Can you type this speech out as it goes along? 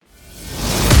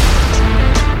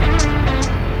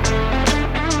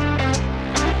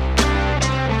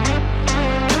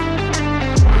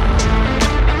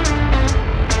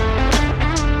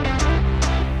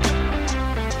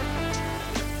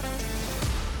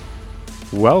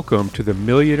Welcome to the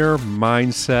Millionaire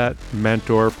Mindset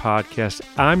Mentor Podcast.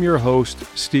 I'm your host,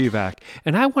 Steve Eck,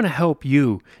 and I want to help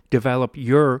you develop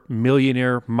your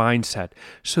millionaire mindset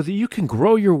so that you can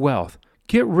grow your wealth,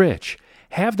 get rich,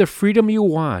 have the freedom you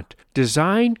want,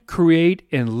 design, create,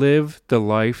 and live the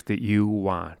life that you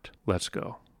want. Let's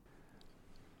go.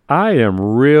 I am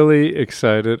really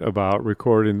excited about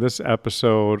recording this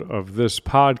episode of this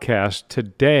podcast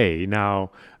today.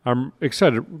 Now, I'm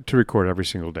excited to record every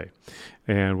single day.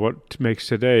 And what makes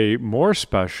today more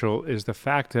special is the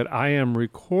fact that I am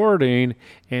recording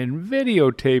and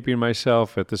videotaping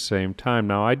myself at the same time.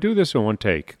 Now, I do this in one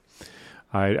take.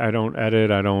 I don't edit.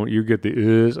 You get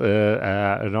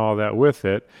the and all that with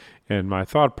it. And my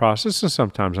thought process, and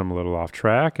sometimes I'm a little off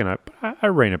track, and I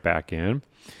rein it back in.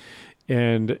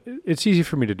 And it's easy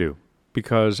for me to do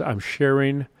because I'm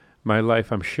sharing my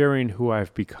life. I'm sharing who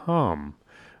I've become.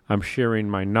 I'm sharing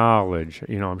my knowledge.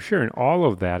 I'm sharing all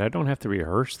of that. I don't have to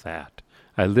rehearse that.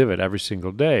 I live it every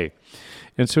single day.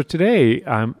 And so today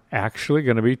I'm actually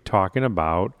going to be talking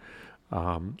about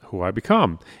who I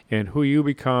become and who you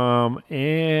become.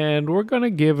 And we're going to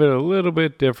give it a little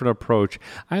bit different approach.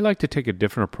 I like to take a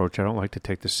different approach. I don't like to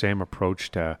take the same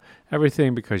approach to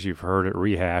everything because you've heard it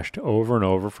rehashed over and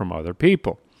over from other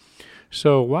people.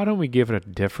 So why don't we give it a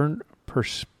different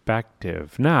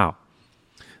perspective? Now,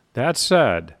 that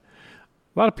said,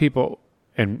 a lot of people,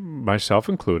 and myself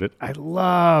included, I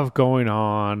love going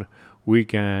on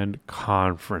weekend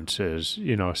conferences,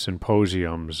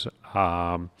 symposiums,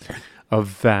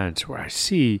 events where I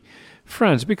see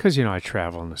friends because, I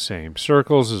travel in the same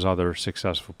circles as other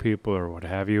successful people or what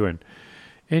have you,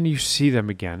 and you see them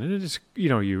again. And it's,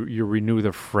 you renew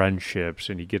the friendships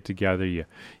and you get together, you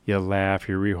laugh,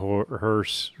 you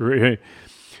rehearse,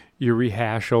 you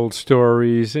rehash old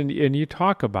stories, and you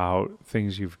talk about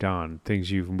things you've done, things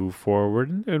you've moved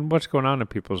forward, and what's going on in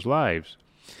people's lives.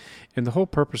 And the whole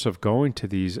purpose of going to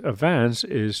these events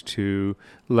is to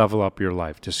level up your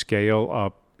life, to scale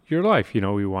up your life.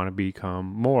 We want to become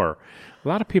more. A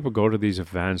lot of people go to these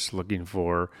events looking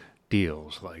for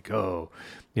deals like, I'm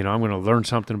going to learn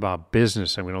something about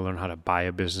business. I'm going to learn how to buy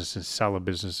a business and sell a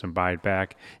business and buy it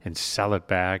back and sell it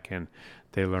back. And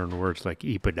they learn words like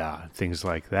EBITDA, things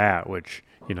like that, which,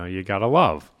 you got to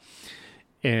love.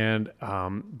 And,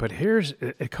 but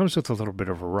it comes with a little bit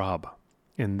of a rub.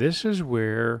 And this is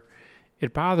where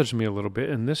it bothers me a little bit.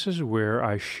 And this is where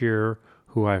I share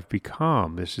who I've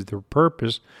become. This is the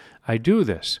purpose I do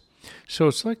this. So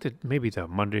it's like maybe the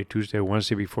Monday, Tuesday,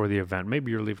 Wednesday before the event.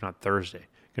 Maybe you're leaving on Thursday.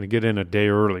 Going to get in a day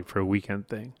early for a weekend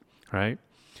thing, right?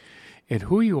 And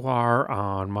who you are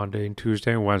on Monday and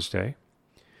Tuesday and Wednesday,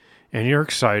 and you're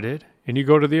excited, and you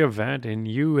go to the event, and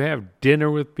you have dinner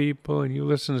with people, and you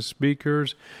listen to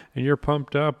speakers, and you're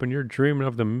pumped up, and you're dreaming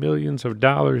of the millions of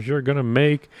dollars you're going to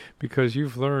make because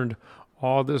you've learned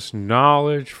all this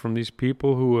knowledge from these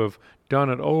people who have done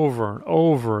it over and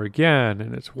over again,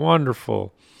 and it's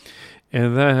wonderful.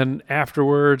 And then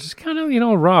afterwards, it's kind of,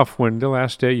 rough when the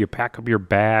last day you pack up your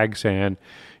bags and,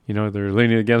 they're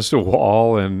leaning against a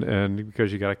wall and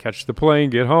because you got to catch the plane,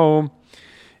 get home.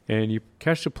 And you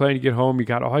catch the plane, you get home, you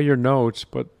got all your notes,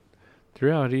 but the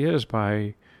reality is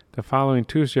by the following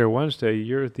Tuesday or Wednesday,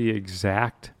 you're the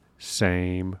exact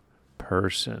same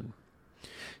person.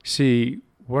 See,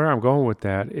 where I'm going with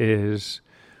that is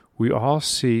we all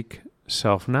seek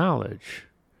self-knowledge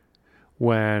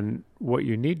when what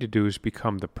you need to do is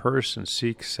become the person,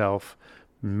 seek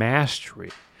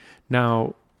self-mastery.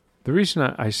 Now, the reason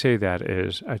I say that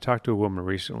is I talked to a woman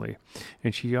recently,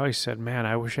 and she always said, man,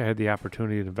 I wish I had the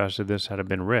opportunity to invest in this, I'd have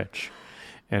been rich.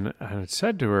 And I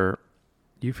said to her,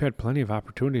 you've had plenty of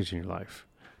opportunities in your life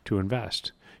to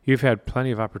invest. You've had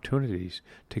plenty of opportunities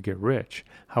to get rich.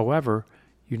 However,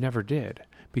 you never did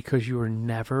because you were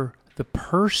never the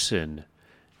person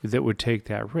that would take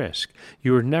that risk.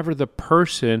 You were never the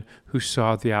person who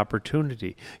saw the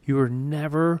opportunity. You were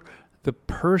never the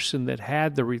person that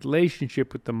had the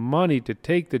relationship with the money to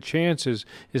take the chances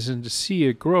and to see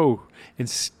it grow.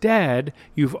 Instead,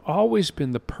 you've always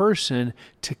been the person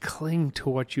to cling to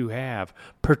what you have,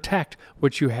 protect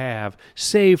what you have,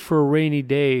 save for a rainy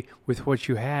day with what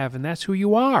you have, and that's who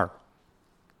you are.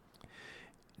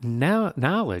 Now,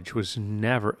 knowledge was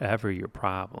never, ever your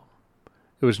problem.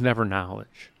 It was never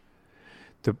knowledge.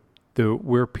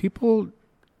 Where people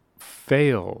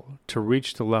fail to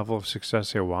reach the level of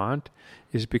success they want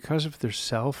is because of their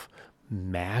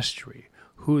self-mastery,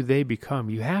 who they become.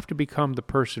 You have to become the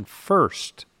person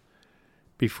first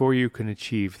before you can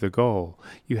achieve the goal.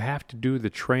 You have to do the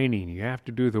training. You have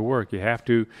to do the work. You have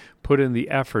to put in the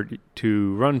effort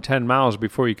to run 10 miles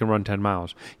before you can run 10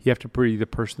 miles. You have to be the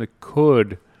person that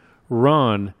could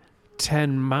run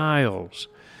 10 miles.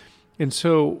 And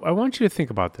so I want you to think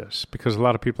about this, because a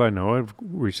lot of people I know have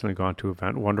recently gone to an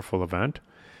event, wonderful event,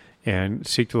 and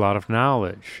seeked a lot of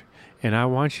knowledge. And I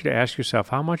want you to ask yourself,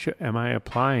 how much am I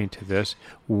applying to this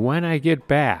when I get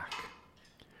back?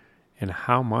 And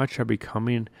how much are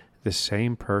becoming the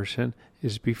same person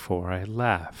as before I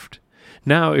left?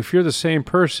 Now, if you're the same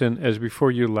person as before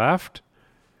you left,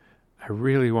 I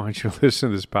really want you to listen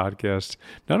to this podcast,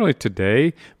 not only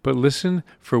today, but listen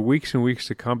for weeks and weeks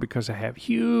to come, because I have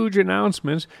huge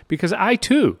announcements, because I,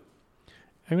 too,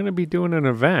 am going to be doing an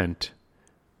event,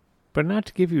 but not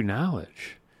to give you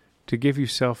knowledge, to give you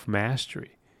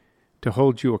self-mastery, to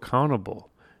hold you accountable,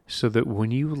 so that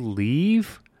when you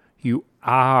leave, you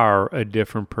are a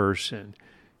different person.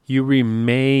 You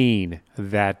remain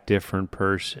that different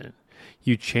person.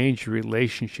 You change your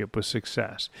relationship with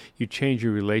success. You change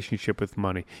your relationship with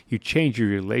money. You change your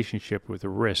relationship with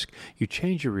risk. You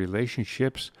change your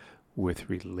relationships with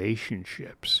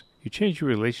relationships. You change your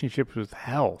relationships with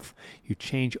health. You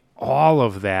change all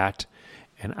of that,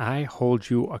 and I hold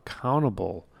you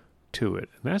accountable to it.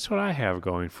 And that's what I have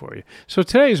going for you. So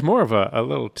today is more of a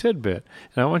little tidbit,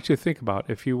 and I want you to think about,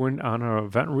 if you went on an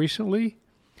event recently,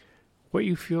 what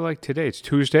you feel like today. It's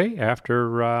Tuesday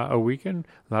after a weekend.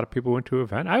 A lot of people went to an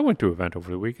event. I went to an event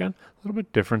over the weekend. A little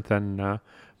bit different than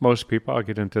most people. I'll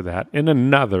get into that in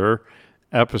another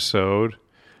episode.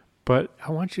 But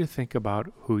I want you to think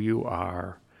about who you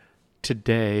are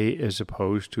today as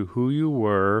opposed to who you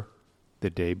were the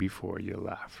day before you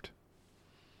left.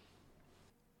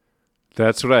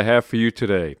 That's what I have for you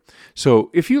today.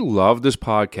 So if you love this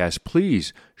podcast,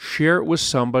 please share it with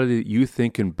somebody that you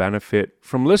think can benefit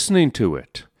from listening to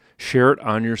it. Share it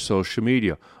on your social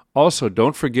media. Also,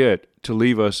 don't forget to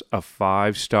leave us a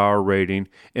 5-star rating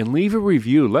and leave a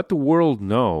review. Let the world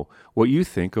know what you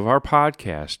think of our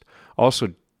podcast.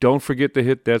 Also, don't forget to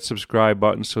hit that subscribe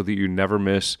button so that you never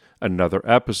miss another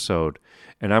episode.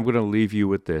 And I'm going to leave you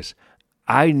with this.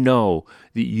 I know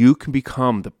that you can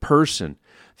become the person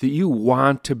that you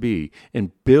want to be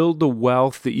and build the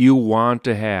wealth that you want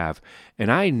to have.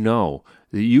 And I know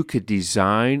that you could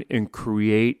design and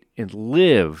create and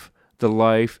live the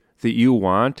life that you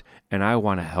want, and I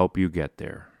want to help you get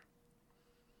there.